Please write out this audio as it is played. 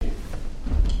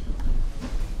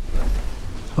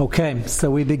Okay,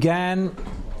 so we began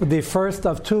with the first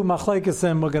of two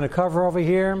machleksim we're going to cover over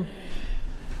here.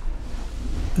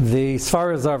 The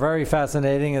svaras are very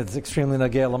fascinating. It's extremely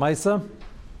nagei l'maisa.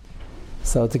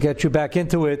 So to get you back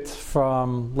into it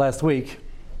from last week,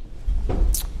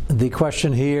 the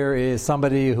question here is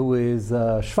somebody who is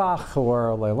shvach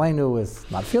or leilenu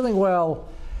is not feeling well,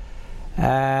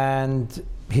 and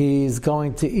he's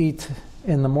going to eat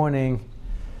in the morning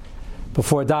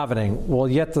before davening. We'll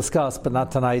yet discuss, but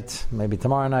not tonight, maybe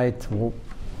tomorrow night,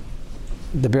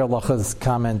 the Bir Lacha's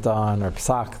comment on, or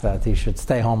psak, that he should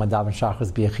stay home and daven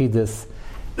shachris b'yechidus.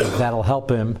 That'll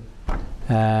help him,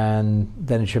 and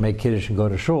then he should make kiddush and go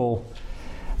to shul.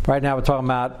 Right now we're talking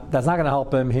about, that's not going to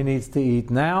help him. He needs to eat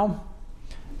now.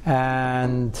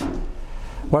 And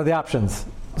what are the options?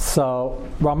 So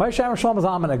Rav Moshe and Shlomo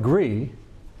Zalman agree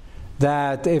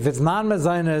that if it's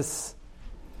non-mezainis,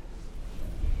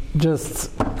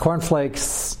 just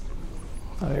cornflakes,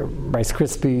 Rice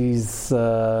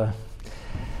Krispies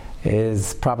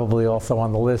is probably also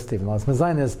on the list, even though it's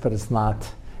mezainis, but it's not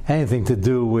anything to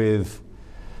do with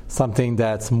something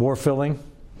that's more filling,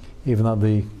 even though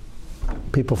the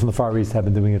people from the Far East have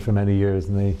been doing it for many years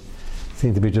and they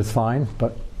seem to be just fine.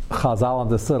 But Chazal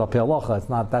understood al pi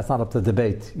halacha, that's not up to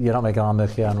debate. You don't make an al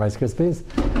mechia on Rice Krispies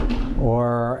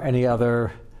or any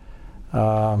other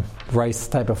rice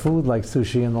type of food like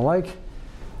sushi and the like,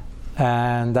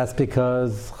 and that's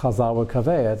because Chazal were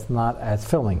kaveya, it's not as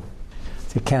filling.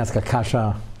 So you can't ask a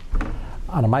kasha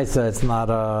on a maisa.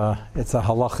 It's a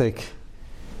halachic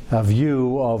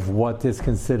view of what is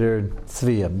considered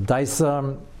tzviya.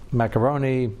 Daisa,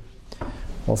 macaroni,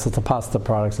 all sorts of pasta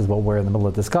products is what we're in the middle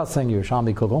of discussing,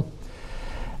 Yerushalmi kugel.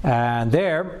 And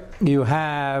there you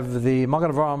have the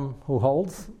Magen Avraham who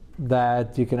holds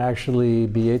that you can actually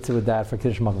be yetzer with that for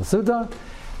Kiddush Magal Seudah.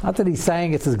 Not that he's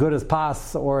saying it's as good as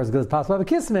pas or as good as pas by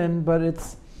Kismin, but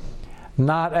it's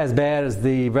not as bad as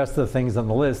the rest of the things on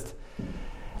the list.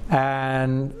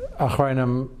 And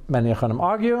many Achronim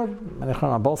argue, many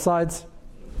Achronim on both sides,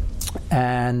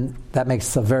 and that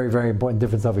makes a very, very important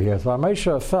difference over here. So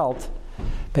Moshe felt,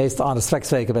 based on a spek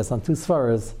sveika, based on two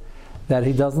svaras, that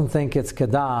he doesn't think it's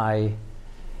kedai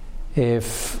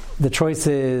if the choice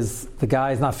is the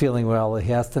guy is not feeling well, he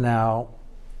has to now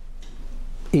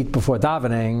eat before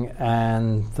davening,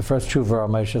 and the first tshuva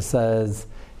Moshe says,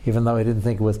 even though he didn't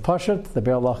think it was pashut, the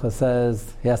Bir Lacha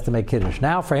says he has to make kiddush.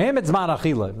 Now for him it's zman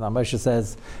achila. Now Moshe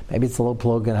says maybe it's a little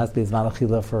plug and it has to be zman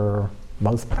achila for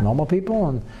most normal people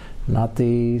and not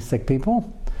the sick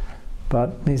people.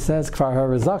 But he says kfar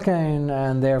harazakein,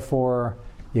 and therefore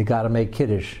you got to make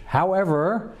kiddush.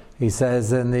 However, he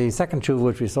says in the second tshuva,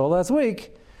 which we saw last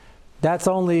week, that's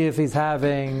only if he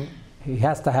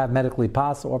has to have medically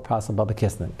pas or pas and baba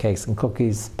kisnin, cakes and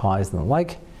cookies, pies and the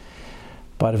like.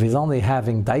 But if he's only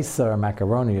having daisa or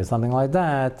macaroni or something like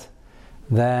that,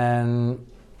 then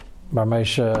Rav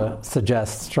Moshe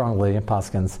suggests strongly in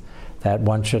Paskins that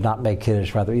one should not make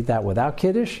kiddush, rather eat that without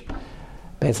kiddush.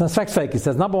 Based on spek fake, he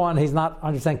says, number one, he's not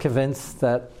 100% convinced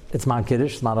that it's man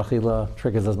kiddush, man achila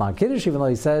triggers as man kiddush, even though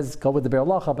he says, go with the Bir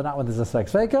Lacha, but not when there's a spek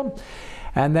fake.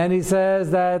 And then he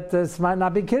says that this might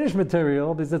not be kiddush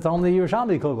material because it's only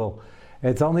Yerushalmi kugel.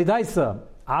 It's only daisa.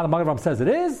 The Magen Avraham says it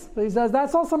is, but he says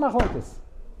that's also machlokes.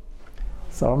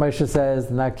 So Moshe says,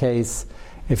 in that case,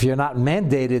 if you're not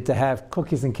mandated to have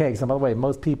cookies and cakes, and by the way,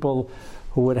 most people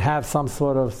who would have some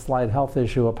sort of slight health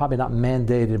issue are probably not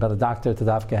mandated by the doctor to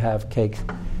have cake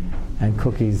and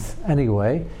cookies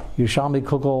anyway. Yerushalmi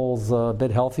kugel's a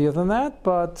bit healthier than that,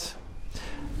 but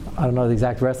I don't know the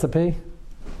exact recipe,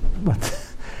 but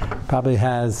probably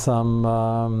has some,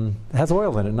 it has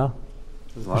oil in it, no?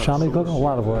 Yerushalmi kugel, a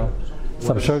lot of oil.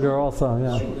 Some sugar also,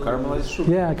 yeah. Caramelized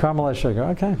sugar? Yeah, caramelized sugar,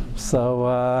 okay.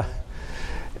 So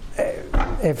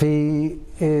if he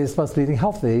is supposed to be eating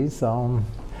healthy, so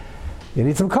you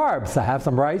need some carbs. So have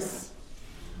some rice.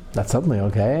 That's certainly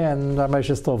okay. And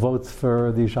Moshe still votes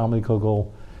for the Yerushalmi kugel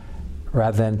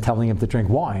rather than telling him to drink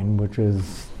wine, which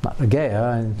is not a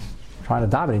geya, and trying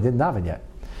to daven. He didn't daven yet.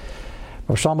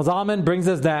 Rav Shlomo Zalman brings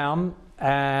us down,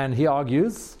 and he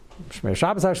argues. Shmir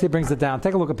Shabbos actually brings it down.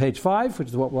 Take a look at page 5, which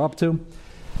is what we're up to.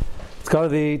 Let's go to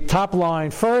the top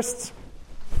line first.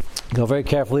 Go very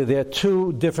carefully. There are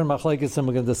two different machlekes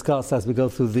we're going to discuss as we go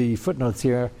through the footnotes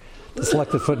here, the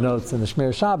selected footnotes in the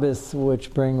Shmir Shabbos,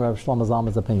 which bring Rav Shlomo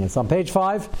Zalman's opinion. So on page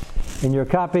 5, in your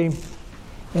copy,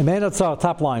 Emenatzar,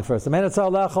 top line first. Emenatzar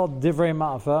lechol divrei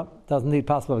ma'afa, doesn't need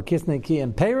possible kisnei ki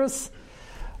and peris,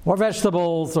 or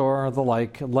vegetables, or the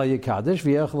like, Laya Kaddish,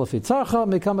 V'yechel Afitzacha,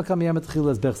 Mikam Mikam Yem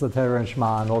Etchilas, Bechza Terah and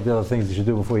Shema, and all the other things you should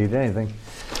do before you eat anything.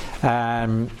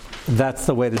 That's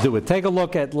the way to do it. Take a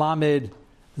look at Lamed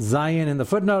Zion in the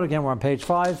footnote. Again, we're on page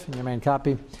 5 in your main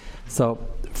copy. So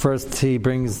first he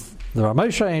brings the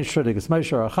Ramosha, Ein Shrudig,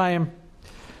 Moshe Archaim,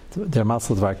 der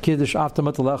Masel Dvar Kiddush, after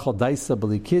Mutalechel Daisa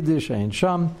Bali Kiddush, Ein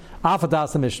Sham,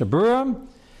 Afadasa Mishnah Burim,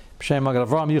 B'Shem Magad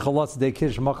Avram, Yichalotz De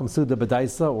Kiddush, Makam Seudah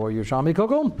B'Daisa, or Yerushalmi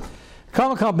Kogel.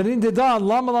 Come, Benin Dedan,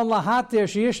 Lamalan Lahatir,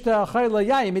 Shiyishta Achayla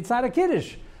Yayim, Mitzad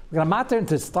Kiddush. We're going to matter him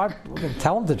to start, we're going to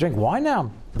tell him to drink wine now.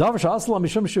 That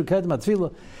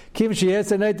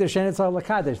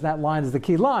line is the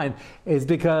key line, is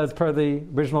because per the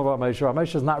original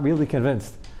Ramesh is not really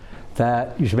convinced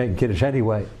that you should make Kiddush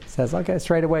anyway. He says, okay,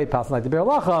 straight away, passing like the Bir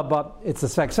Lacha, but it's a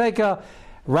Sfek Seika.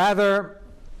 Rather,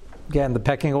 again, the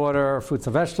pecking order, fruits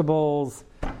and vegetables,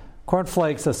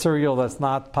 cornflakes, a cereal that's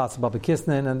not possible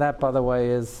b'kisnin, and that, by the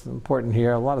way, is important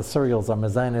here. A lot of cereals are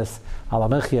mezainis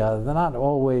alamichia. They're not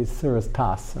always suras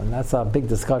pas, and that's a big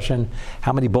discussion.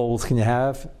 How many bowls can you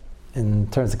have in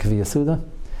terms of kevias seudah,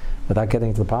 without getting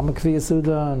into the problem of kevias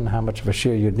seudah, and how much of a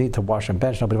shear you'd need to wash and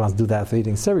bench? Nobody wants to do that for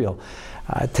eating cereal.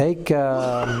 I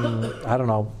don't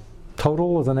know,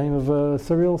 Total is the name of a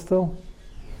cereal still?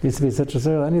 Used to be such a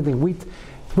cereal. Anything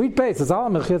wheat-based, it's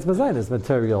alamichia, it's mezainis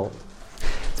material.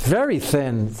 Very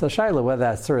thin. It's a shaila whether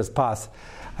that's suras pas.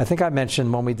 I think I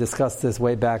mentioned when we discussed this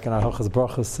way back in our Hochas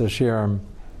Brochus Shirim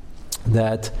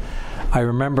that I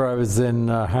remember I was in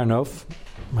Harnof.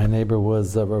 My neighbor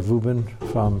was Rav Reuben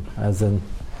in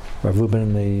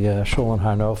the shul in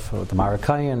Harnof with the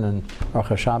Marakayan and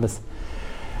Rosh Shabbos.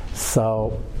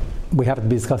 So we happened to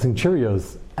be discussing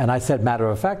Cheerios, and I said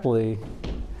matter-of-factly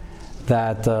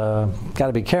that got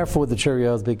to be careful with the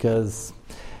Cheerios because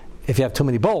if you have too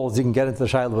many bowls, you can get into the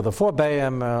shayla with a 4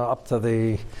 bayim up to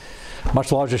the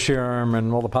much larger shirim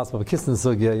and all the possible kissin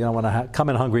sugya. You don't want to come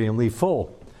in hungry and leave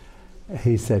full.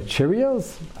 He said,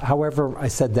 Cheerios? However, I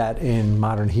said that in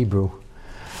modern Hebrew.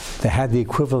 They had the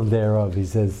equivalent thereof. He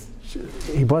says,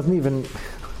 he wasn't even,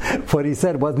 what he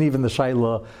said wasn't even the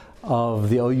shayla of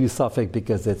the OU suffix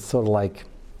because it's sort of like,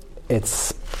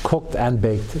 it's cooked and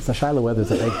baked. It's a shayla whether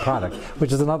it's a baked product,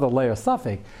 which is another layer of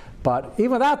suffix. But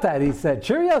even without that, he said,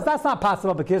 Cheerios, that's not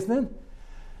possible b'kisnin.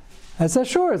 I said,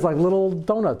 sure, it's like little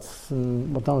donuts.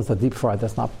 And donuts are deep fried,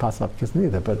 that's not possible b'kisnin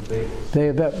either, but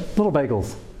they're little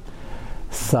bagels.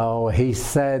 So he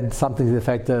said something to the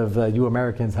effect of, you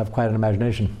Americans have quite an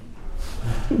imagination.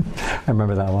 I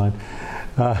remember that line.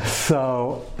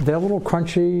 So they're a little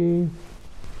crunchy.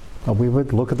 We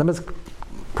would look at them as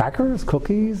crackers,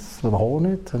 cookies with a hole in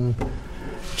it, and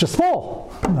just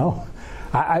small. No.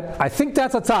 I think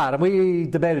that's a tzad, and we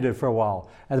debated it for a while.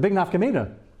 And the big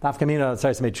nafkamina,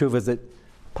 sorry to make tshuva, is it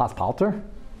pas palter?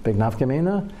 Big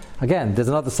nafkamina. Again, there's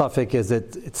another suffix, is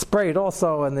it's sprayed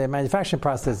also in the manufacturing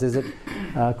process, is it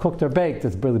cooked or baked?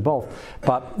 It's really both.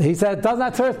 But he said, doesn't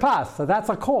that serve pas? So that's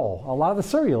a call. A lot of the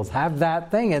cereals have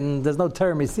that thing, and there's no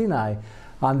terem sinai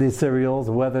on these cereals,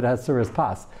 whether it has serves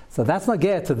pas. So that's not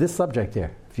get to this subject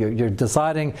here. If you're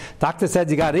deciding, doctor said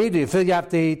you got to eat, you feel you have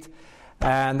to eat,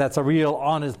 and that's a real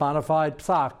honest, bona fide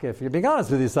psak, if you're being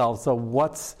honest with yourself. So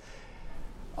what's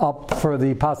up for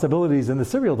the possibilities in the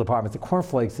cereal department? The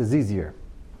cornflakes is easier.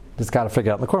 Just got to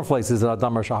figure out. The cornflakes is a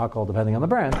Adam or Shahakol, depending on the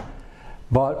brand.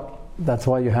 But that's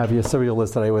why you have your cereal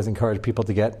list that I always encourage people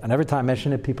to get. And every time I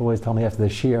mention it, people always tell me after the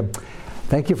shir,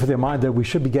 thank you for the reminder, we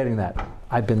should be getting that.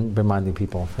 I've been reminding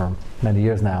people for many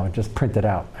years now, and just print it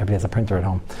out. Everybody has a printer at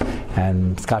home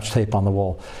and scotch tape on the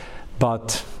wall.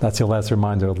 But that's your last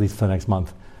reminder, at least for the next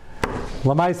month.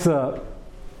 Lamaisa,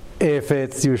 if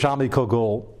it's Yerushalmi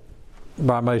Kogul,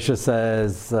 Bar Moshe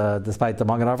says, despite the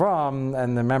Magen Avram,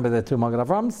 and remember there are two Magen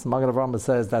Avrams. Magen Avram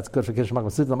says that's good for Kiddush Magen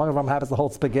Seudah. The Magen Avram happens to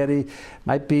hold spaghetti,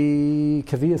 might be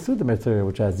kevias seudah material,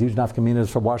 which has huge nafkaminas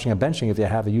for washing and benching if you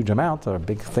have a huge amount, or a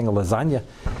big thing of lasagna.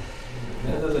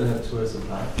 That doesn't have tours of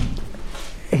time.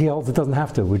 He holds it doesn't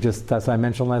have to. As I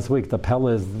mentioned last week, the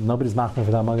Pella is, nobody's knocking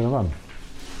for that Magen Avram.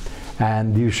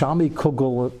 And the Yerushalmi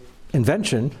Kugel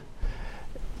invention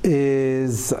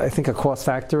is, I think, a cost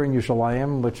factor in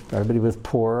Yerushalayim, which everybody was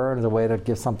poor, as a way to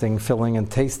give something filling and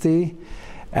tasty.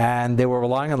 And they were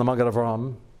relying on the Magen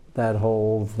Avram that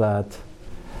holds that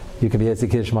you can be Yetzi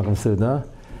Kiddush Magen Seudah.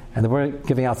 And they weren't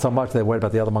giving out so much, they worried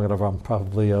about the other Magen Avram,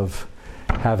 probably of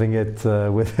having it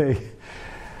with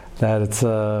that it's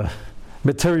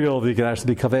material that you can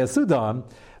actually be Kevias Seudah on.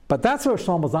 But that's where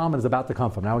Shlomo Zalman is about to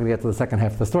come from. Now we're going to get to the second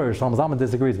half of the story. Shlomo Zalman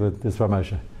disagrees with this Rav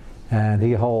Moshe. And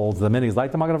he holds the minig is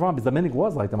like the Magen Avram, because the minig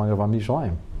was like the Magen Avram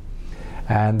Yishalayim.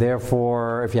 And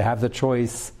therefore, if you have the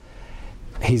choice,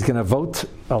 he's going to vote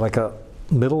like a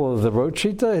middle of the road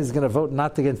shita. He's going to vote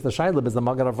not against the shayla, because the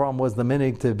Magen Avram was the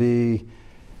minig to be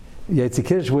Yetzi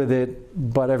Kiddush with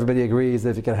it. But everybody agrees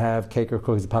that if you can have cake or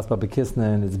cookies, possible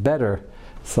b'kisnin, it's better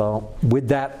So with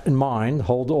that in mind,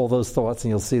 hold all those thoughts and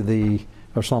you'll see the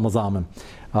Rosh Shlomo Zalman.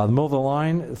 The middle of the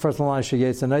line, the first line,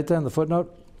 Sheyetz Neita, in the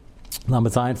footnote,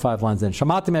 number 9, 5 lines in.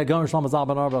 Shamati me'agon Shlomo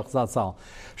Zalman Arbach Zatzal.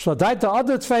 Shlodaita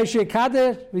adu tfei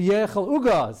sheyekadeh v'yechel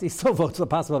uga. He still votes for the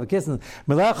possible of a kiss.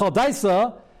 Melechel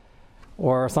daisa,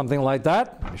 or something like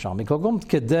that. Mishami kogum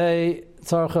kedei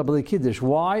tzarcha b'li kiddush.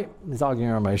 Why? He's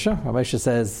arguing Ramesha. Ramesha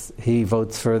says he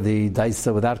votes for the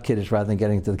daisa without kiddush rather than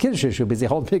getting to the kiddush issue because he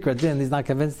holds pikra din. He's not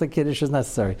convinced that kiddush is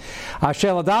necessary. Asher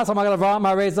ladas ha'magal Avraham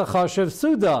ha'reza chashav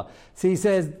seudah. So he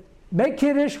says, make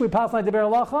kiddush. We pass like the ber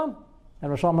halacha. And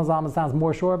Rosh Hashanah sounds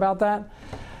more sure about that.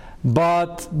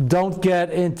 But don't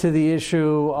get into the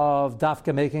issue of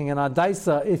dafka making an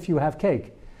adaisa if you have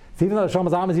cake. So even though Rosh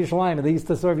Hashanah is Yishalayim and they used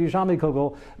to serve Yishami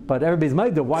kugel, but everybody's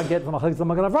made to why get from a chalitza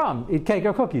magen Avraham? Eat cake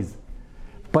or cookies.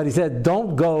 But he said,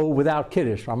 don't go without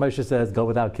kiddush. Ramosha says, go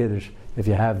without kiddush. If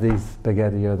you have these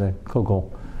spaghetti or the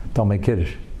kugel, don't make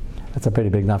kiddush. That's a pretty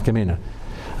big nafkamina.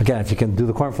 Again, if you can do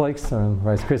the cornflakes or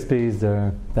Rice Krispies,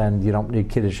 then you don't need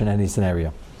kiddush in any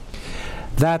scenario.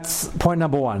 That's point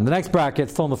number one. The next bracket,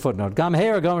 still in the footnote. Gam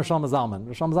Heir Gam Shlomo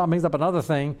Zalman. Shlomo Zalman brings up another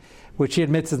thing, which he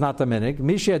admits is not the minig.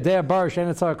 Mishia Der Bar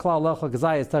Shenetzar Klal Lecha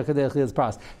Gazayis Takadech Liz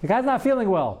Pras. The guy's not feeling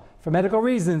well for medical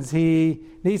reasons. He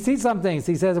needs to eat some things.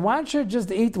 He says, why don't you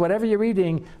just eat whatever you're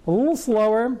eating a little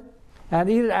slower and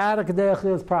eat it out of Kadech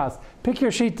Liz Pras. Pick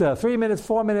your shita. 3 minutes,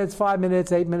 4 minutes, 5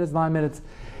 minutes, 8 minutes, 9 minutes.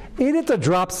 Eat it a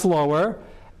drop slower.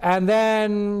 And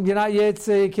then you're not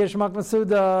Yetzi, Kiddush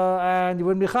Masuda, and you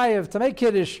wouldn't be chayiv to make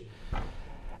Kiddush.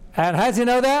 And how does he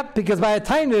know that? Because by a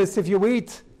tainus, if you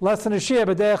eat less than a shir,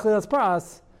 but de'echlilas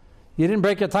pras, you didn't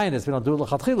break your tainus. We don't do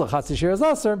l'chatchila, chatzi shir is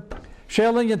aser.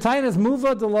 She'elin your tainus,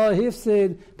 muva de la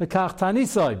hifsid bekach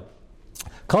tanisoy.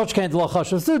 Koch kain de la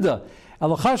chashav suda.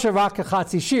 Why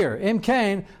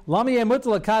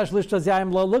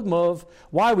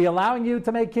are we allowing you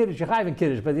to make kiddush? You're chayvin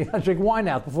kiddush, but you got to drink wine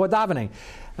out before davening. I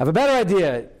have a better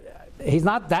idea. He's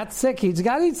not that sick. He's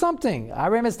got to eat something. By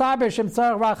regular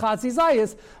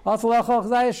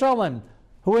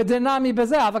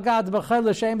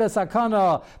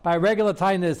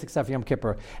tinus, except for Yom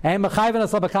Kippur. We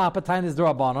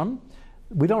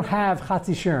don't have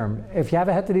chatzi shirm. If you have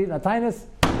a head to eat in a tinus,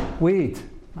 we eat.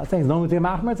 I think it's known with the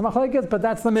machmer, it's machlekes, but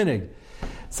that's the minig.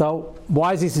 So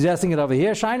why is he suggesting it over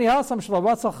here? Shiny hasam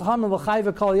shlavasach chacham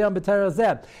l'chayva kol yom b'terah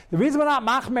zeh. The reason we're not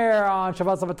machmer on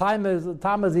Shavuos of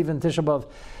Tammuz, even Tisha B'av,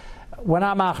 we're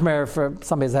not machmer for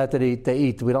somebody's had to eat. They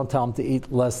eat. We don't tell them to eat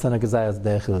less than a gazayas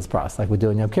de'echilas pras like we do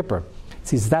in Yom Kippur.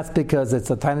 See, that's because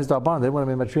it's a tiny darban. They don't want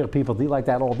to be matriach people to eat like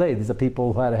that all day. These are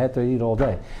people who had a head to eat all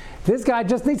day. This guy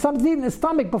just needs something to eat in his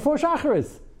stomach before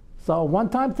shacharis. So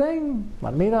one-time thing,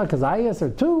 lamina, kazayas, or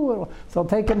 2, so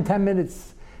take him 10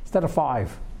 minutes instead of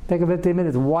 5. Take him 15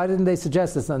 minutes. Why didn't they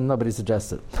suggest this? And nobody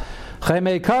suggested.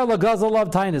 Chaymeikar lagazel love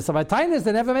tainus. So by tainus,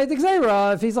 they never made the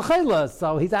gzeira if he's a chayla.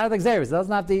 So he's out of the gzeira. So he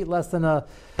doesn't have to eat less than a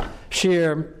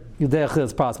sheer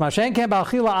yudechil's pras. Mashen came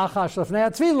ba'achila achash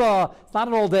lefnei atzvila. It's not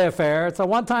an all-day affair. It's a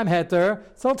one-time heter.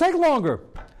 So it'll take longer.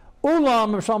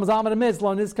 Ulam, Shlomo Zalman admits,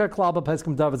 lo nizkar klaba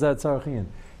peskim davazet tzarachin.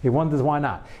 He wonders why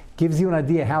not. Gives you an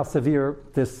idea how severe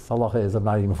this halacha is of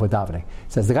not eating before davening.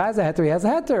 Says the guy has a heter, he has a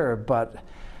heter, but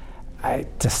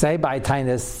to say by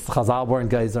tainus, Chazal weren't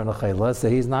geyser and a chayla, so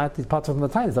he's putter from the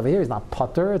tainus. Over here, he's not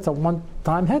putter, it's a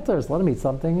one-time heter, so let him eat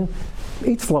something.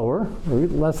 Eat slower, or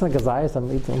eat less than a gazayas,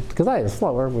 and eat gazayas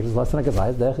slower, which is less than a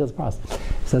gazayas, de'echil's pras.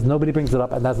 Says nobody brings it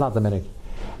up, and that's not the minig.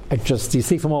 You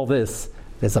see from all this,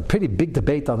 there's a pretty big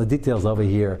debate on the details over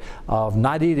here of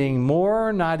not eating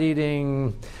more,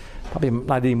 probably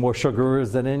not eating more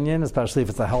sugars than Indian, especially if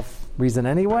it's a health reason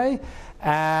anyway.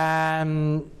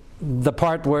 And the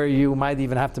part where you might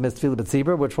even have to miss tefillah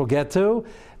b'tzibur, which we'll get to.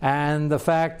 And the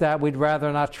fact that we'd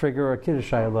rather not trigger a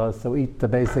kiddush shayla, so eat the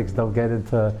basics, don't get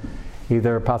into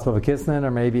either possible v'kisnin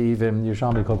or maybe even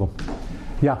Yerushalmi kugel.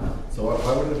 Yeah? So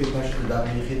why wouldn't it be question to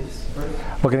daven yichidus first?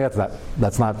 We're going to get to that.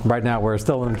 That's not, right now we're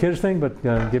still in the kiddush thing, but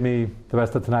give me the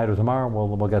rest of tonight or tomorrow,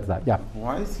 we'll get to that. Yeah?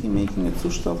 Why is he making it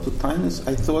zushtal to tinus?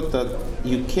 I thought that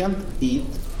you can't eat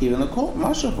even a kol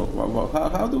mashachol.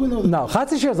 How do we know that? No,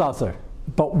 chatzi shir is also.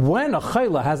 But when a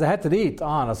chayla has a head to eat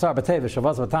on a sar b'teva,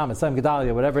 shavaz v'tam, Sam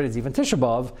Gedalia, whatever it is, even Tisha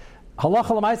B'av, halacha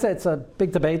l'maisa, it's a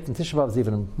big debate, and Tisha B'av is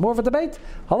even more of a debate.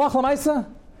 Halacha l'maisa,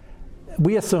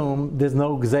 we assume there's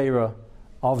no gzeira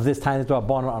of this tiny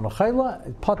rabbanon on a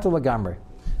chayla, patur lagamri.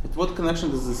 But what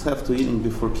connection does this have to eating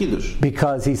before Kiddush?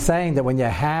 Because he's saying that when you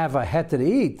have a heter to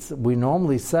eat, we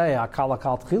normally say, akal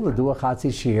akal tchila, do a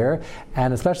chatzi shir,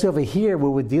 and especially over here where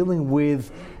we're dealing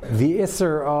with the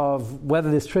isser of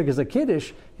whether this triggers a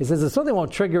Kiddush, he says it certainly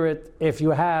won't trigger it if you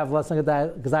have less than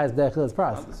gazayas de'echil's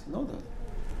pras. How does he know that?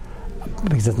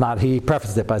 because it's not. He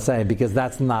prefaced it by saying because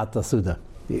that's not the seudah.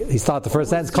 He started the first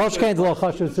sentence. Kol shkein lo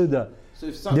chashuv seudah.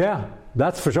 Yeah,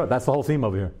 that's for sure. That's the whole theme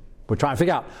over here. We're trying to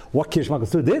figure out what Kiddush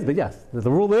Malchus Seudah is, but yes,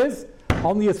 the rule is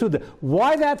only a Seudah.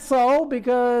 Why that's so?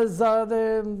 Because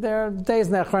their days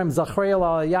Nechrem Zachreel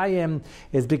al Yayin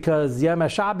is because Yom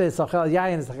HaShabbos Zachreel al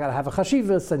Yayin is got to have a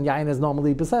chashivas, and Yayin is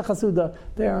normally B'sech HaSeudah.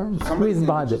 There are reasons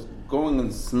behind it. Going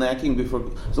and snacking before.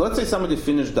 So let's say somebody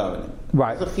finished davening.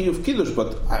 Right. It's a chiyuv kiddush,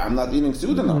 but I'm not eating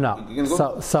Seudah now.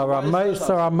 No. So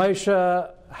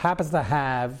Ramesha happens to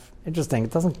have, interesting,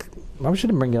 it doesn't, maybe we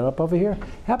shouldn't bring it up over here.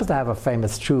 He happens to have a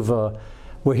famous tshuva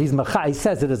where he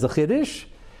says it is a chiddush,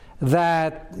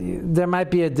 that there might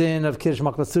be a din of Kiddush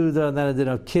Malchus Seudah and then a din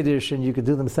of Kiddush, and you could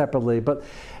do them separately. But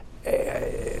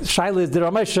Shaila is, did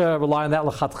Ramesha rely on that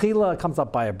l'chatchila? It comes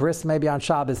up by a bris, maybe on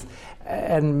Shabbos,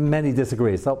 and many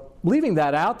disagree. So leaving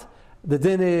that out, the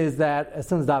din is that as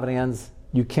soon as davening ends,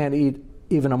 you can't eat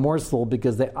even a morsel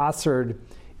because they assered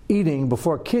eating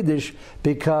before Kiddush,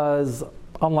 because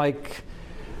unlike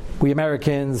we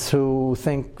Americans who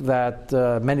think that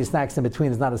many snacks in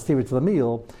between is not a steer to the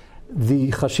meal,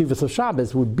 the chashivas of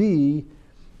Shabbos would be,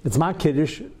 it's not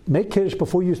Kiddush, make Kiddush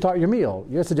before you start your meal.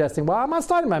 You're suggesting, well, I'm not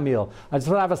starting my meal, I just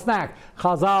want to have a snack.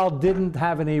 Chazal didn't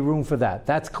have any room for that.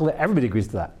 That's clear. Everybody agrees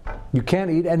to that. You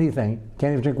can't eat anything,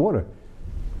 can't even drink water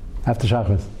after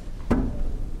Shabbos.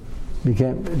 You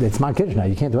can't, it's not Kiddush now,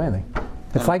 you can't do anything.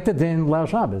 It's like the din Leil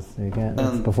Shabbos. You can't.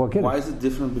 It's before Kiddush. Why is it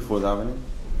different before davening?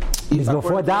 It's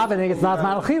before davening. It's not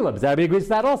Zman Achila. Everybody agrees to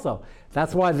that also.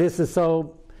 That's why this is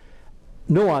so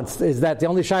nuanced. Is that the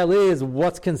only shaila is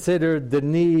what's considered the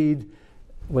need?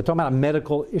 We're talking about a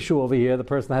medical issue over here. The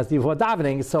person has to eat before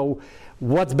davening. So,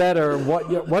 what's better?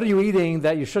 What are you eating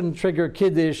that you shouldn't trigger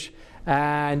Kiddush,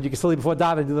 and you can still eat before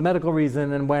davening? Do the medical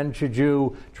reason, and when should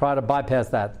you try to bypass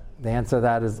that? The answer to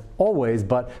that is always,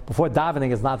 but before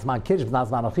davening is not Zman Kiddush, it's not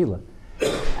Zman Achila.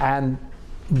 And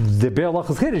the Be'er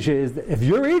Lachas Kiddush is, if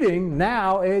you're eating,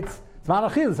 now it's Zman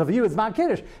Achila, so for you it's Zman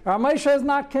Kiddush. Ramesha is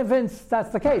not convinced that's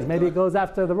the case. Maybe it goes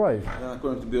after the Roiv.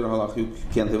 According to Be'er Halach, you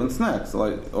can't even snack.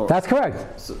 That's correct.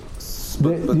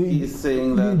 But he's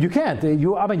saying that... You can't.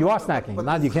 You are snacking.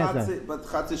 But you can't snack. But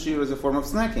Chatzah Shir is a form of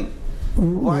snacking.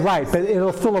 Right, but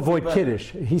it'll still avoid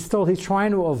Kiddush. He's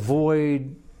trying to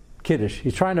avoid Kiddush.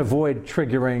 He's trying to avoid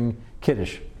triggering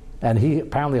Kiddush. And he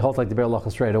apparently holds like the Be'er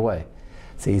Lacha straight away.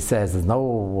 So he says there's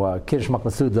no Kiddush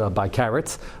Malchus Seudah by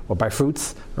carrots, or by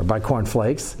fruits, or by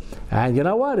cornflakes. And you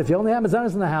know what? If you only have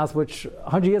mazonos in the house, which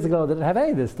 100 years ago they didn't have any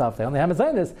of this stuff, they only have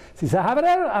mazonos. So he said,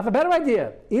 I have a better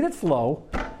idea. Eat it slow,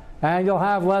 and you'll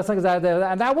have less things out there.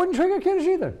 And that wouldn't trigger Kiddush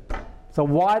either. So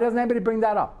why doesn't anybody bring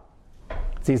that up?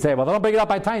 So you say, well, they don't bring it up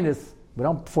by Tainus. We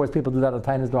don't force people to do that on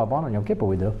Tainus D'Rabbanan. On Yom Kippur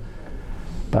we do.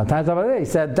 But on Tainus D'Rabbanan, he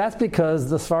said, that's because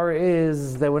the svara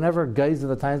is they were never guys of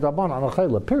the Tainus D'Rabbanan on a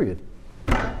chayla, period.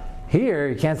 Here,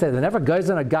 you can't say, they never guys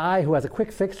on a guy who has a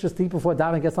quick fix just to eat before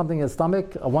davening and get something in his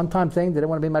stomach, a one-time thing, they didn't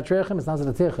want to be matrichim, it's not a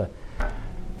tircha.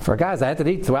 For guys, I had to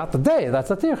eat throughout the day,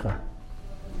 that's a tircha.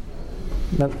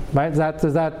 Right? Is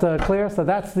that clear? So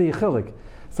that's the chilik.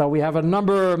 So we have a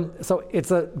number, so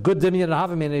it's a good dimion and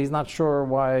havamina, he's not sure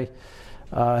why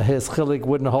his chilik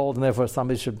wouldn't hold, and therefore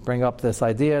somebody should bring up this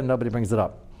idea, and nobody brings it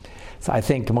up. So I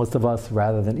think most of us,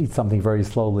 rather than eat something very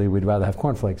slowly, we'd rather have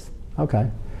cornflakes.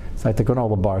 Okay. It's like the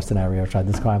granola bar scenario, which I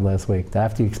described last week.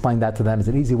 After you explain that to them, it's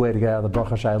an easy way to get out of the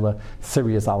bracha shayla,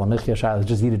 serious alamichya shayla,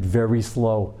 just eat it very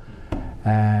slow.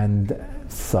 And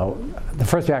so the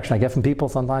first reaction I get from people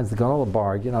sometimes, the granola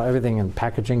bar, everything in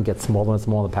packaging gets smaller and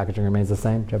smaller, the packaging remains the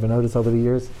same. Did you ever notice over the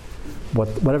years?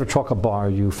 Whatever chocolate bar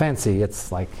you fancy,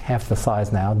 it's like half the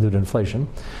size now due to inflation.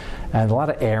 And a lot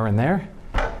of air in there.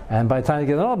 And by the time you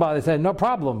get the granola bar, they say, no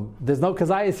problem, there's no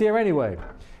kazayas here anyway.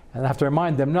 And I have to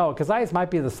remind them, no, kazayas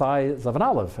might be the size of an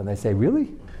olive. And they say,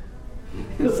 really?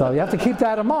 So you have to keep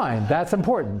that in mind. That's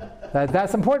important.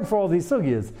 That's important for all these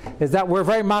sugyas, is that we're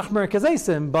very machmer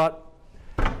kazaysim, but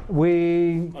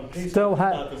we still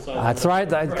have... That's right.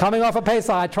 Coming off of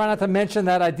Pesach, I try not to mention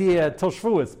that idea till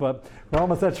Shavuos, but we're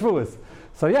almost at Shavuos.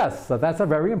 So yes, so that's a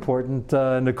very important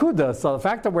nakuda. So the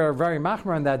fact that we're very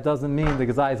machmer in that doesn't mean the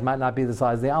kazayas might not be the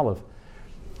size of the olive.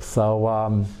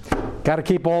 So, got to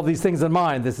keep all these things in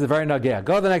mind. This is very nagea.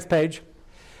 Go to the next page.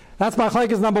 That's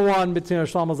machlekes number one between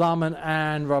Shlomo Zalman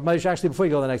and Rav Moshe. Actually, before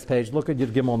you go to the next page, look at Yud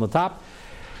Gimel on the top.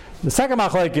 The second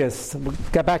machlekes, we'll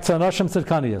get back to Anoshim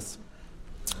Tzidkanias.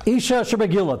 Isha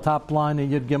Shebegila, top line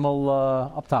in Yud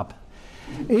Gimel up top.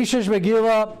 Isha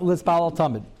Shebegila Lispal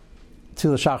Tamid. To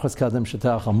the Shachris Kadim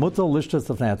Shetach Mutal Lishtas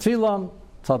of Tfilah.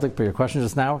 Tzaddik, for your question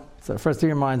just now. So first he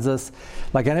reminds us,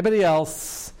 like anybody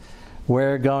else,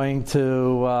 we're going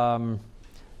to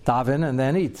daven, and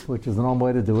then eat, which is the normal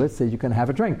way to do it. So you can have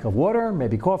a drink of water,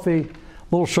 maybe coffee, a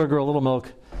little sugar, a little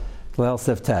milk. This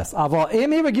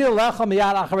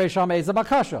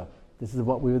is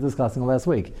what we were discussing last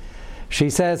week. She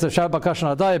says,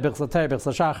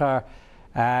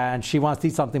 and she wants to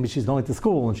eat something, but she's going to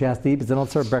school, and she has to eat because they don't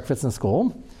serve breakfast in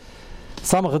school. As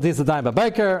soon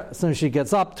as she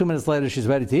gets up, 2 minutes later, she's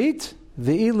ready to eat.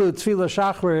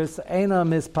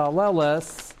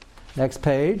 Next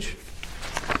page.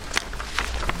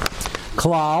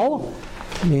 Klal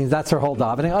means that's her whole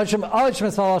davening.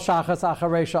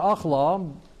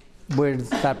 Where's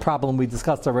that problem we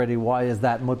discussed already? Why is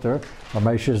that mutter?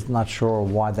 Ramesha is not sure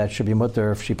why that should be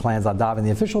mutter if she plans on davening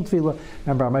the official tefillah.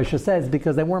 Remember, Ramesha says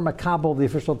because they weren't makabel the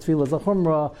official tefillah as a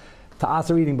chumrah to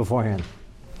aser eating beforehand.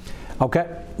 Okay,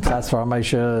 that's where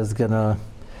Ramesha is going to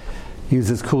use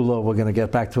his kula. We're going to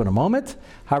get back to in a moment.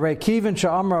 Hare kivin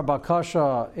she'amra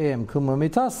bakasha im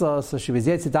kumamitasa. So she was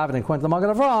yetzi davening according to the Magen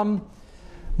Avram.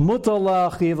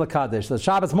 Mutal chiv l'kadesh. So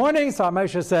Shabbos morning, so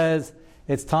Ramesha says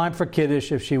it's time for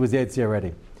Kiddush if she was Yetzi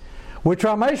already. Which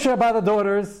Ramesha by the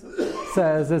daughters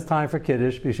says it's time for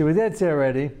Kiddush because she was Yetzi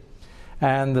already.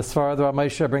 And the Sfar the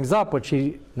Ramesha brings up, which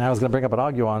she now is going to bring up and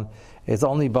argue on, is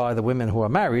only by the women who are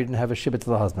married and have a shibit to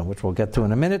the husband, which we'll get to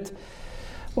in a minute.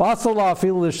 So now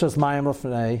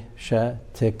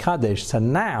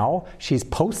she's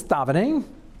post-davening,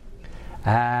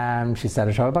 and she said,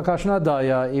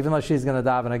 even though she's going to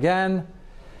daven again,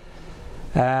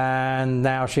 and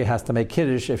now she has to make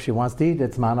kiddush if she wants to eat.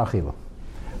 It's man achila,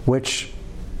 which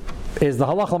is the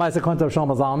halacha l'maaseh according to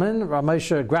Shlomo Zalman.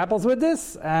 Ramesha grapples with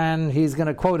this, and he's going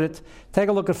to quote it. Take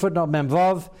a look at footnote Mem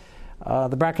Vav.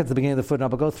 The bracket's the beginning of the footnote,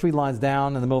 but go 3 lines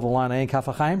down in the middle of the line. Ein kaf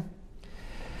hachaim.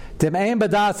 Dem ein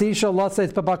badas isha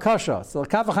lotzeis b'bakasha. So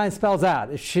kaf hachaim spells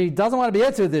out if she doesn't want to be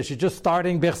yetzi with this, she's just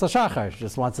starting birchas shachar. She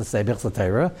just wants to say birchas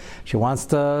Torah. She wants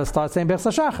to start saying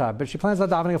birchas shachar, but she plans on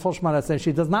davening a full shemana, saying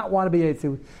she does not want to be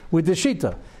yetzi with the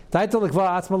shita. Taita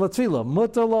l'kva atzma l'tfila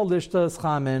mutar lo lishta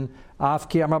schamin af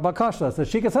ki amar bakasha. So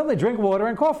she can suddenly drink water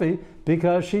and coffee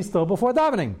because she's still before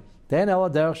davening. Then ela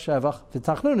derech shevach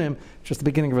v'tachnunim, just the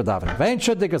beginning of her davening. Vein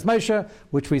shadikas Moshe,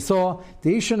 which we saw,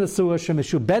 the isha nesua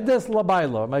shemishubedes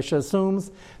labaylo. Moshe assumes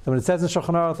that when it says in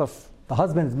Shulchan Aruch, the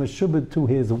husband is meshubed to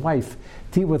his wife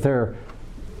to eat with her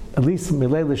at least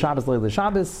milei Shabbos, leili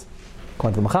Shabbos.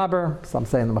 According to the Mechaber, some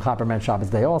say in the Mechaber meant Shabbos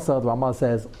day also. The Ramah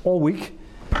says all week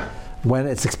when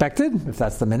it's expected, if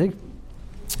that's the minig.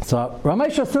 So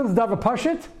Ramesh assumes davar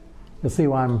pashit. You'll see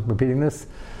why I'm repeating this.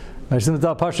 Ramesh assumes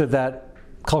davar pashit that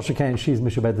Kol Shekain, she's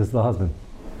Mishubedes to the husband.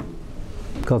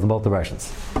 Because in both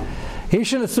directions.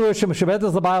 Hishin Asur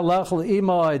Mishubedes l'bayal lechel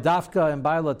imo dafka and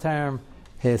bayla term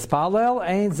hispalel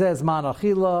ein zez man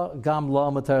achila gam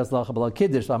lo materes lechel below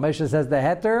kiddush. Ramesha says the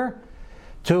heter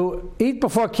to eat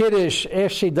before kiddush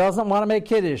if she doesn't want to make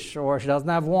kiddush, or she doesn't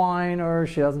have wine, or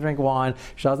she doesn't drink wine,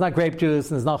 she doesn't have grape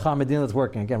juice, and there's no chamadin that's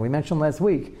working. Again, we mentioned last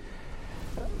week.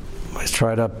 Let's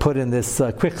try to put in this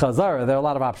quick chazara. There are a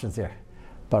lot of options here.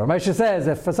 But Ramesha says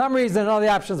if for some reason all the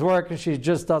options work and she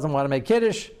just doesn't want to make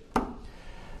kiddush,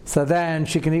 so then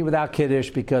she can eat without kiddush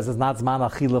because it's not zman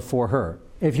achila for her.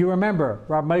 If you remember,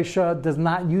 Ramesha does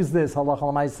not use this halacha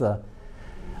l'maisa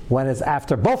when it's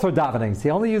after both her davenings. He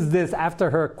only used this after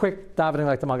her quick davening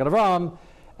like the Magen Avram.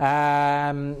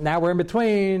 Now we're in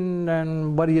between,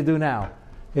 and what do you do now?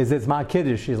 Is it zman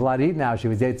kiddush? She's allowed to eat now. She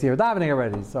was yetzi her davening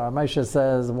already. So Ramesha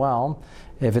says, well,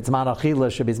 if it's zman achila,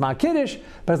 it should be zman kiddush,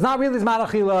 but it's not really zman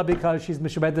achila because she's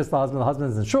mishubedes the husband. The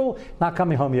husband's in shul, not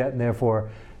coming home yet, and therefore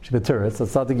she's beturit. So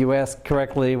it's something you ask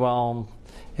correctly. Well,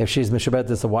 if she's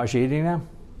mishubedes, so why is she eating now?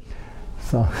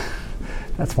 So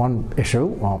that's one issue.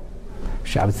 Well,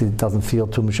 she obviously doesn't feel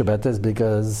too mishubedes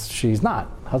because she's not.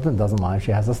 Husband doesn't mind.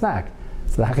 She has a snack.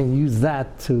 So how can you use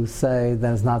that to say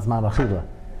that it's not zman achila?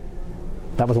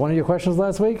 That was one of your questions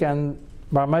last week, and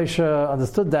Ramesha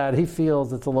understood that. He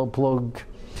feels it's a low plug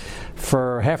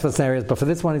for half the scenarios, but for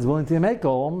this one he's willing to make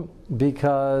all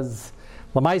because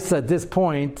Lamaisa at this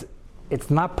point it's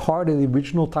not part of the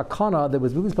original takana that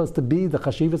was really supposed to be the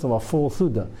chashivas of a full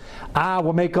seudah.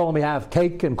 We'll make all and we have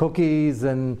cake and cookies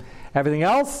and everything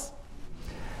else.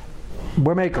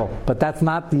 We're makel, but that's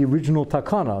not the original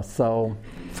takana. So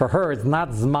for her, it's not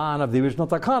zman of the original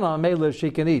takana. Mela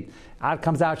she can eat. Out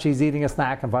comes out, she's eating a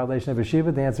snack in violation of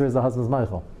yeshiva. The answer is the husband's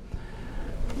meichel.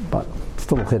 But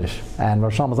still a chiddush. And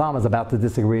Rosh Hashanah is about to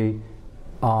disagree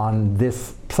on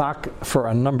this psak for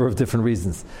a number of different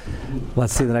reasons.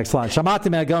 Let's see the next line. Shamati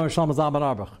me'agam Rosh Hashanah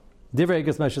arbach. Divrei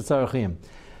Eges Meshet Tzarechim.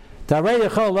 Darei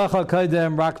yechol lecha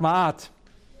kaidem rak ma'at.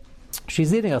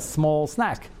 She's eating a small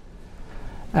snack.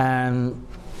 And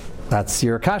That's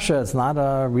your kasha. It's not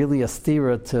really a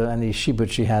stira to any shibud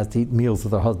she has to eat meals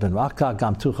with her husband. It's not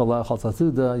going to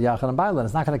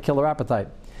kill her appetite.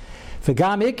 And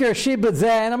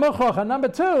number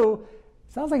two,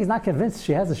 sounds like he's not convinced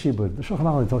she has a shibud. The Shulchan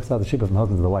only talks about the shibud from the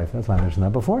husband to the wife. That's why I mentioned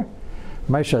that before.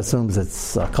 Moshe assumes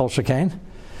it's kol shekain.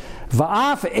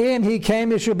 Va'af im he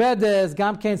came mishubedes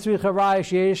gam kein tzricha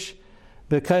raish yesh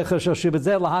b'keicha shel shibud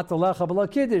zeh lahat alecha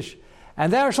b'lo kiddush.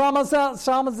 And there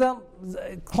Shlomo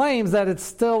claims that it's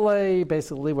still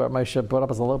basically what Moshe brought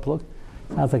up as a low plug.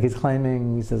 Sounds like he's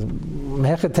claiming, he says,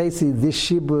 Mehechatesi, this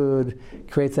shibud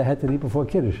creates a heter before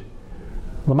kiddush.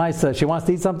 Lamaisa, she wants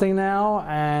to eat something now,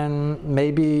 and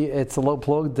maybe it's a low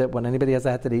plug that when anybody has a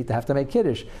heter to eat, they have to make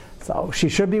kiddush. So she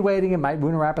should be waiting, it might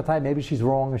ruin her appetite, maybe she's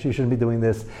wrong, or she shouldn't be doing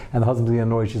this, and the husband's going to be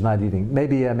annoyed she's not eating.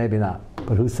 Maybe yeah, maybe not.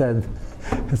 But who said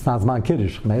it's not Zman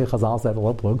Kiddush? Maybe Chazal said a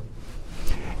low plug.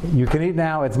 You can eat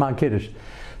now, it's man kiddush.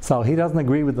 So he doesn't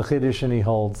agree with the kiddush, and he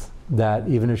holds that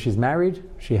even if she's married,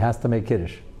 she has to make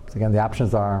kiddush. So again, the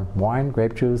options are wine,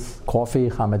 grape juice, coffee,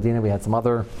 chamadina. We had some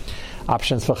other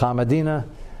options for chamadina,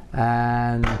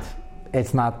 and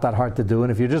it's not that hard to do.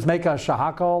 And if you just make a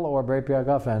shahakol or a brei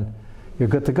piagafen, you're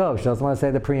good to go. She doesn't want to say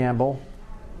the preamble.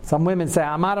 Some women say,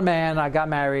 I'm not a man, I got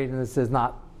married, and this is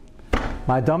not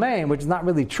my domain, which is not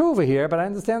really true over here, but I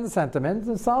understand the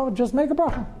sentiment, so just make a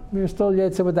bracha. You're still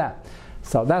yetzer with that.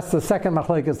 So that's the second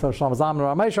machlekes of Shlomo Zalman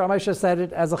or Ramesha. Ramesha said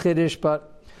it as a chiddush,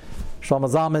 but Shlomo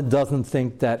Zalman doesn't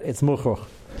think that it's muchruch.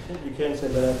 You can't say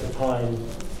that at the time,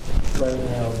 right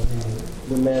now,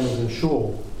 the man is in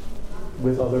shul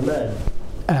with other men.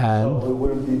 And so it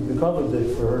wouldn't be the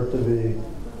covenant for her to be,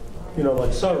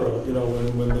 like Sarah,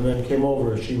 when the men came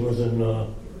over, she was in...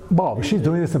 well, she's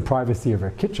doing this in privacy of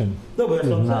her kitchen. No, but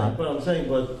that's what I'm saying.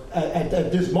 But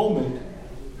at this moment,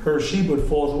 her shibud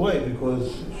falls away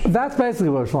because... That's basically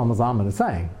what Shlomo Zalman is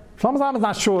saying. Shlomo Zalman is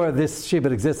not sure this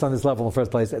shibud exists on this level in the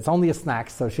first place. It's only a snack,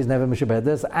 so she's never mishubed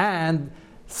this. And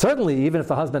certainly, even if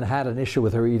the husband had an issue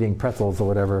with her eating pretzels or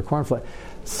whatever, cornflakes,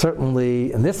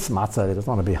 certainly in this matzah, he doesn't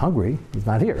want to be hungry. He's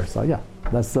not here. So yeah,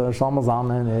 that's Shlomo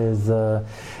Zalman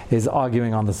is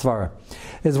arguing on the svara.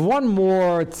 There's one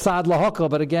more tzad lahokah,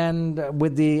 but again,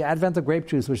 with the advent of grape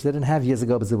juice, which they didn't have years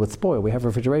ago because it would spoil, we have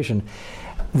refrigeration.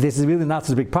 This is really not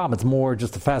such a big problem. It's more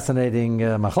just a fascinating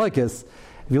machlekes.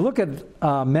 If you look at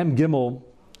Mem Gimel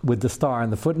with the star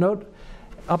and the footnote,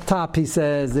 up top he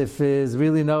says if is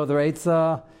really no the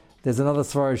reitzah, there's another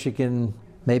svara she can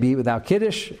maybe eat without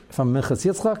kiddush from Minchas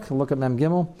Yitzchak. Look at Mem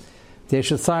Gimel.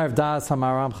 De'eshasar of das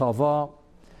hamaram chalva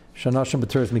shanoshim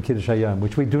b'turis mi kiddush hayom,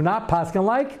 which we do not paskin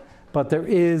like. But there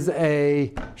is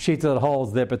a sheet that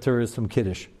holds their b'turis from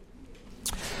kiddush.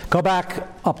 Go back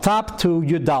up top to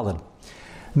Yud Daled.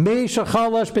 Mi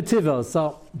shachalash b'tivos.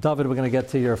 So, David, we're going to get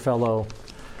to your fellow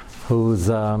who's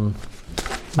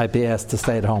might be asked to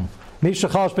stay at home. Mi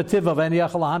shachalash b'tivos v'en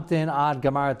yachal hamtin ad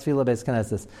gamar tefillah beis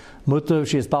knesses. Mutuv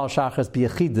she is bal shachas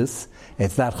b'yechidus.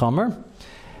 It's that chomer.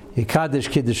 Yikadish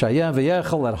kiddush hayom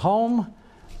v'yechal at home.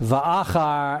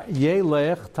 Va'achar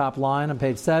yelech, top line on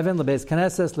page 7, lebeis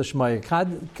knesses, l'shmoy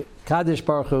kaddish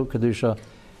baruch hu, kedusha,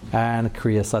 and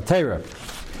kriyas atera.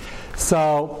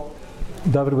 So,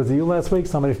 David, was it you last week?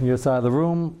 Somebody from your side of the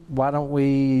room? Why don't we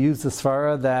use the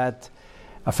svara that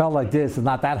a fellow like this is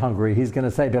not that hungry? He's going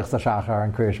to say Birchas HaShachar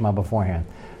and Kriya Shema beforehand.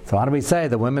 So how do we say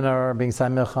the women are being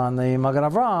samich on the Magen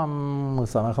Avram,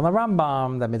 samich on the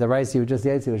Rambam, that means the rice you just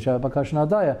ate, you would show Bakash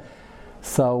Nadaya.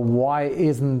 So why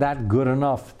isn't that good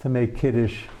enough to make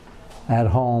kiddush at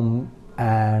home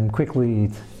and quickly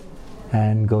eat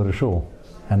and go to shul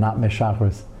and not miss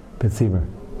shachris b'tzibur,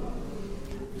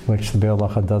 which the Be'er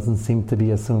Halacha doesn't seem to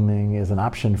be assuming is an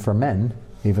option for men,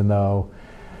 even though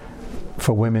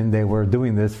for women they were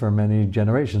doing this for many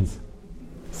generations.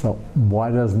 So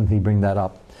why doesn't he bring that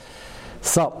up?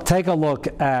 So take a look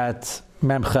at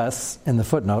Memches in the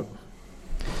footnote.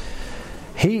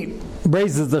 He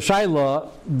raises the shaila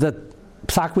that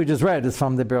psak we just read is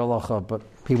from the Be'er Halacha, but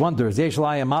he wonders, Yesh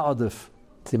Laya Ma'adif,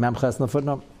 see Memches in the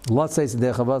footnote, Lot says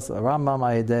Dechavas, Rambam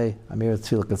Ayedei, Amir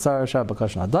Tzvil Katsar, Shah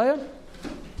Bakash Nadaya,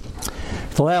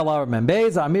 Talei Alar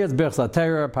Membez, Amir Birchas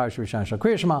HaTorah, Parash Rishon Shal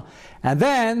Kriya Shema, and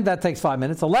then that takes 5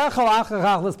 minutes. Alechal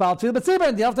Achachach L'Spal Tzvil B'Tzibur,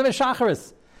 and you have to be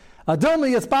Shacharis.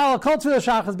 Adonli Yispal Kol Tzvil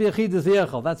Shachas B'Yechidus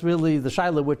V'Yechel. That's really the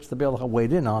shaila which the Be'er Halacha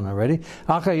weighed in on already.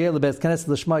 Achar Yeh L'Beis Knesset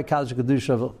L'Shmoi Kaddish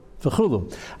Kedusha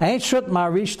V'Chulu. Ain't Shut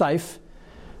Mari Shtaif.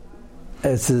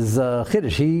 This is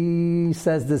Chiddush. He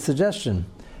says this suggestion.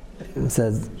 He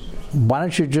says, why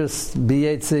don't you just be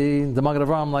Yetzi the Magen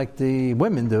Avram like the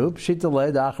women do? Pshita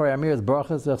Le Da'acharei Amir is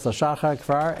Brachas V'Chsa Shachar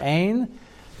Kfar Ein.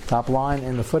 Top line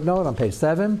in the footnote on page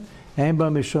 7. Ein Ba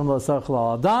Mishum Lo Sochel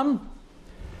Al Adam.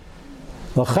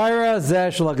 So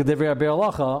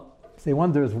he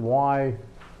wonders why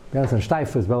Be'er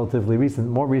Steif is relatively recent,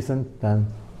 more recent than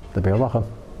the Be'er Halacha.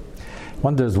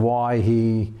 Wonders why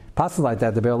he passes like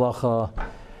that. The Be'er Halacha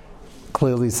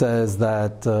clearly says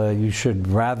that you should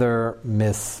rather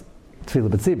miss Tefillah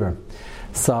B'tzibur.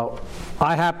 So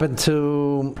I happen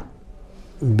to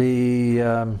be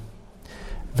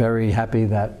very happy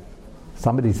that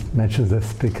somebody mentions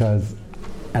this, because,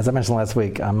 as I mentioned last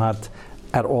week, I'm not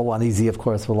at all uneasy, of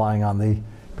course, relying on the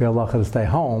Be'er Halacha to stay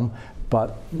home,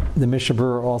 but the Mishnah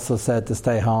Berurah also said to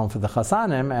stay home for the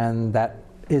Chasanim, and that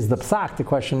is the psak. The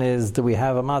question is, do we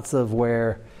have a matzav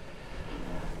where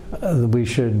we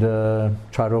should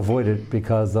try to avoid it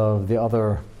because of the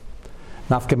other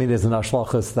nafkaminas and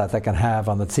ashlachas that they can have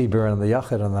on the tzibur and the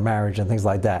yachid and the marriage and things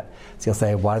like that. So you'll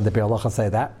say, why did the Be'er Halacha say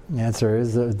that? The answer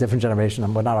is a different generation,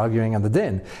 and we're not arguing on the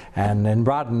din. And in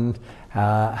Broden,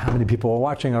 how many people are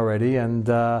watching already? And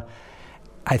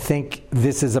I think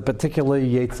this is a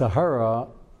particularly Yetzer Hara,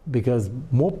 because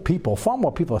far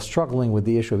more people are struggling with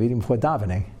the issue of eating before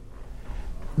davening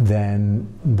than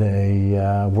they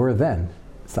were then.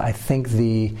 So I think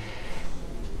the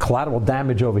collateral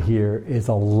damage over here is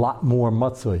a lot more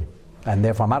matzui, and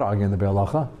therefore I'm not arguing the Be'er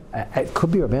Halacha. It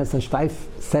could be Rabbi Steif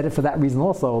said it for that reason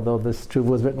also, although this truth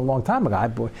was written a long time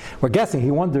ago. We're guessing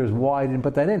he wonders why he didn't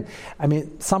put that in. I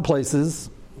mean, some places,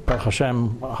 Baruch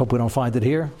Hashem, I hope we don't find it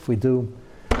here. If we do,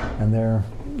 and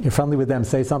you're friendly with them,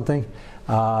 say something.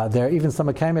 There are even some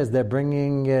akemes, they're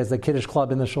bringing, as a kiddush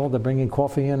club in the shul, they're bringing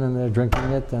coffee in and they're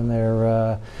drinking it, and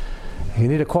they're you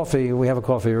need a coffee, we have a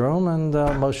coffee room, and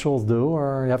most shuls do,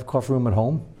 or you have a coffee room at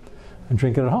home and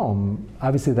drink it at home.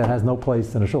 Obviously that has no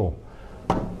place in a shul,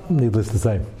 needless to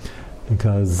say,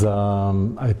 because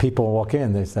people walk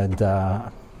in, they said,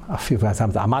 a few times,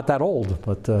 I'm not that old,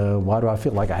 but why do I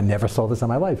feel like I never saw this in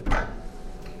my life?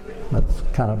 That's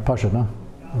kind of pashut, no?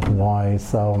 Why?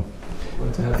 So,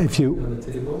 if you on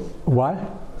the table, what?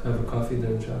 Have a coffee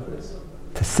during chakras.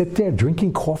 To sit there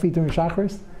drinking coffee during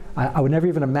chakras? I would never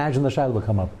even imagine the shadow would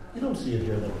come up. You don't see it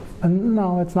here, though.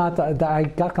 No, it's not. I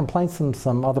got complaints from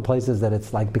some other places that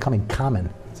it's like becoming common.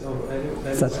 It's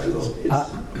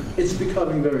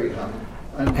becoming very common.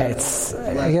 It's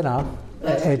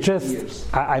it just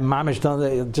I mamish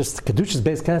done just Kedusha's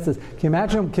base Knesset. Can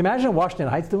you imagine Washington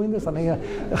Heights doing this? I mean,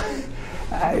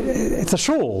 it's a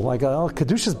shul like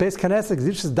Kedusha's base Knesset.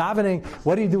 Kedusha's davening.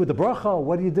 What do you do with the bracha?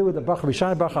 What do you do with the bracha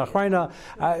Rishana, bracha Achrayna?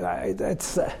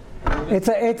 It's.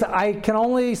 I can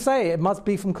only say it must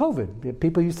be from COVID.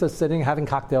 People used to sitting having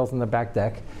cocktails on the back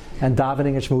deck and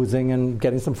davening and schmoozing and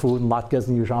getting some food and latkes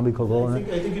and Yerushalmi kol. I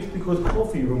think it's because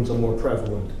coffee rooms are more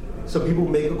prevalent. So people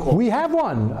make a coffee. We have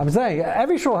one. I'm saying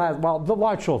every shul has. Well, the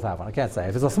large shuls have one. I can't say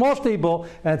if it's a small shtibel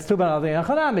and it's too bad in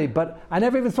Chanami, but I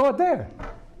never even saw it there.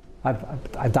 I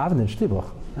davened in shtibel.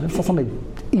 I never saw somebody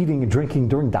eating and drinking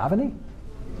during davening.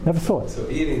 Never saw it. So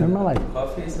eating in my life.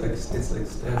 Coffee is like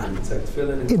standard. It's like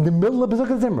filling in the middle of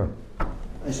Bezukah Zimmer.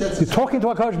 You're talking to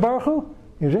HaKadosh Baruch Hu?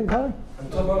 You're drinking coffee? I'm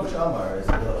talking about Shamar. Is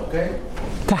it okay?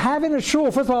 To have in a shul,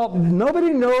 first of all,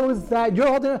 nobody knows that you're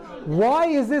holding it. Why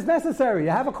is this necessary? You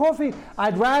have a coffee.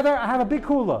 I'd rather have a big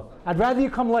cooler. I'd rather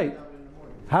you come late.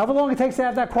 However long it takes to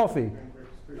have that coffee.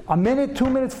 A minute, 2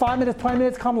 minutes, 5 minutes, 20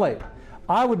 minutes, come late.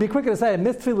 I would be quicker to say,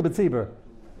 miss tefillah b'tzibur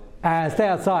and stay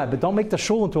outside, but don't make the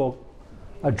shul into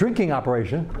a drinking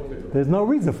operation. There's no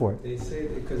reason for it. They say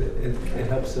because it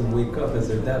helps them wake up as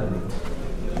they're davening.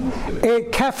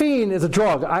 Caffeine is a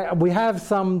drug. We have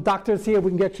some doctors here.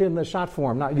 We can get you in the shot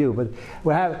form, not you, but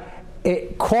we have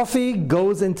coffee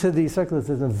goes into the circulatory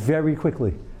system very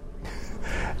quickly.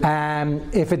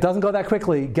 And if it doesn't go that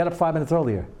quickly, get up 5 minutes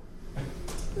earlier.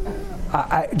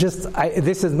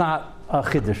 This is not a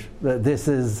chiddush. This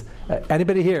is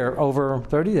anybody here over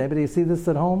 30? Anybody see this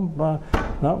at home?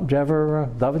 No? Did you ever,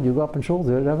 David? You go up in shul?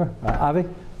 Did you ever? Avi?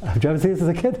 Did you ever see this as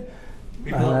a kid?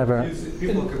 People are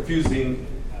confusing.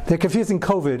 They're confusing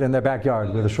COVID in their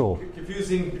backyard with a shul.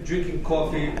 Confusing drinking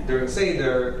coffee during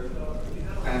Seder.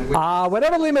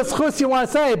 Whatever limas chus you want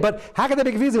to say, but how can they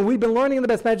be confusing? We've been learning in the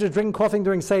best measures drinking coffee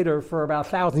during Seder for about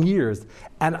 1,000 years,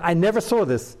 and I never saw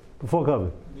this before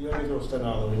COVID. The only girl Staten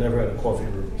Island, we never had a coffee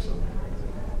room. So.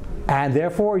 And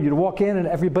therefore, you'd walk in and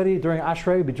everybody during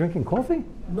Ashrei would be drinking coffee?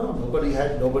 No, nobody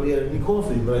had any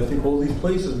coffee. But I think all these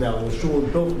places now, the shul are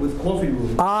built with coffee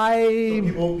rooms.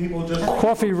 So people just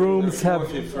coffee rooms have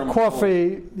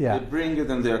coffee. Yeah, they bring it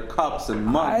in their cups and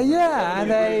mugs. And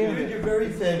you're very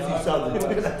fancy southern.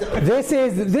 This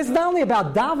is not only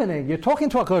about davening. You're talking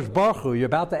to HaKadosh Baruch Hu. You're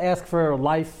about to ask for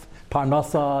life,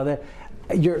 parnasa.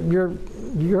 You're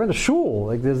in a shul.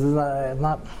 Like this is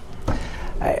not.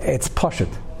 It's pashut.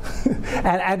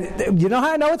 and you know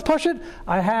how I know it's pashut?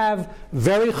 I have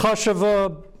very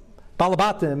chashuva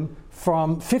balabatim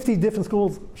from 50 different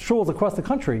shuls across the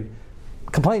country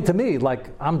complaining to me, like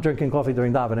I'm drinking coffee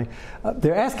during davening.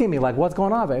 They're asking me, like, what's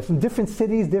going on? From different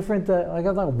cities, different, like,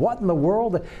 I'm like, what in the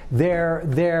world?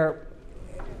 They're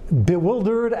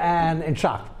bewildered and in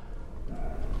shock.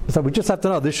 So we just have to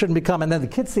know this shouldn't become, and then the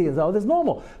kids see it, oh, this is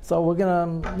normal. So we're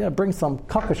going to bring some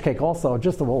kakush cake also,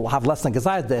 just we'll have less than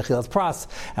gazayat, the echilas pras,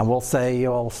 and we'll say,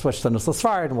 we'll switch to nusas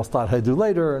farid, and we'll start haidu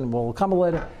later, and we'll come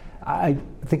later. I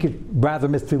think you'd rather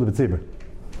miss tefillah b'tzibur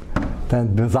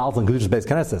than Mizal's and Kedushas Beis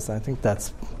Knesses. I think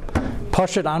that's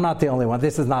pashut. I'm not the only one.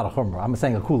 This is not a chumrah. I'm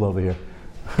saying a cool over here.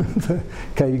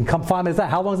 Okay, you can come 5 minutes out.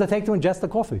 How long does it take to ingest the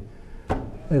coffee?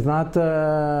 It's not.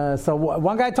 So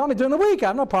one guy told me during the week, I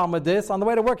have no problem with this. On the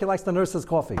way to work, he likes to nurse his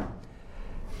coffee.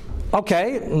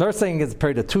 Okay, nursing is a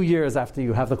period of 2 years after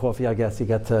you have the coffee, I guess. You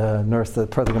get to nurse the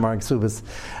per the Gemara and Ksubas.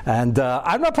 And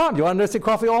I have no problem. You want to nurse your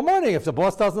coffee all morning if the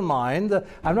boss doesn't mind. I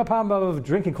have no problem of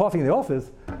drinking coffee in the office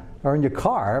or in your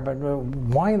car, but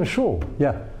why in a shul?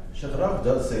 Yeah. Shulchan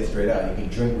does say straight out, you can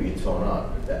drink with your tone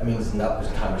on. That means not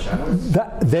there's time of shabbos?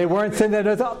 They weren't saying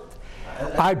that.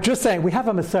 I'm just saying, we have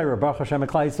a Messiah, Baruch Hashem,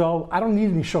 so I don't need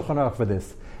any Shulchan Aruch for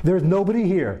this. There's nobody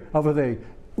here over there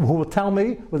who will tell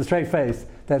me with a straight face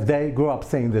that they grew up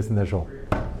saying this in their shul.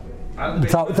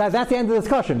 So that's the end of the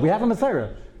discussion. We have a Messiah.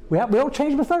 We don't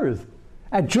change Messiahs.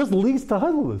 It just leads to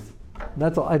Hadlus.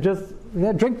 That's all. I just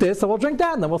drink this, so we'll drink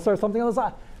that, and then we'll serve something on the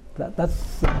side.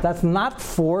 That's not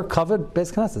for covered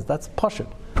Beis Knesses. That's pashut.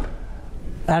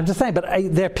 And I'm just saying, but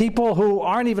there are people who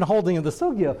aren't even holding in the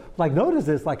sugya, like notice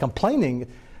this, like complaining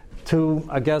to,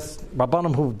 I guess,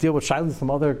 Rabbanim who deal with shilas from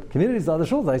other communities, other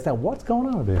shuls. They say, what's going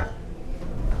on over here?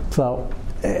 So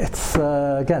it's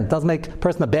again, it doesn't make a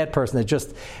person a bad person. It's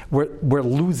just we're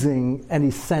losing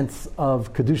any sense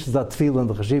of kedushas tefillah and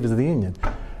the chashivas of the union.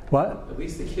 What? At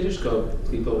least the Kiddush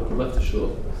people left the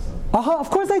shul. Of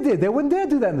course they did. They wouldn't dare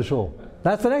do that in the shul.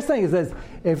 That's the next thing. It says,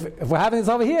 if we're having this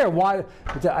over here, why?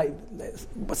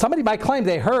 Somebody might claim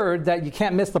they heard that you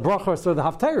can't miss the brachos or the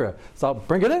haftarah. So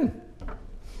bring it in.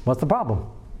 What's the problem?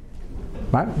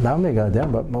 Right? That would make a idea,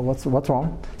 but what's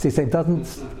wrong? See, say it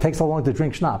doesn't take so long to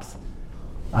drink schnapps.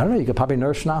 I don't know, you could probably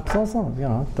nurse schnapps also. You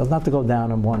know, it doesn't have to go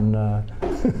down in one...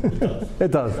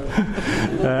 It does.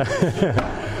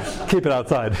 Keep it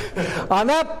outside. On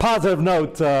that positive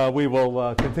note, we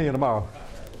will continue tomorrow.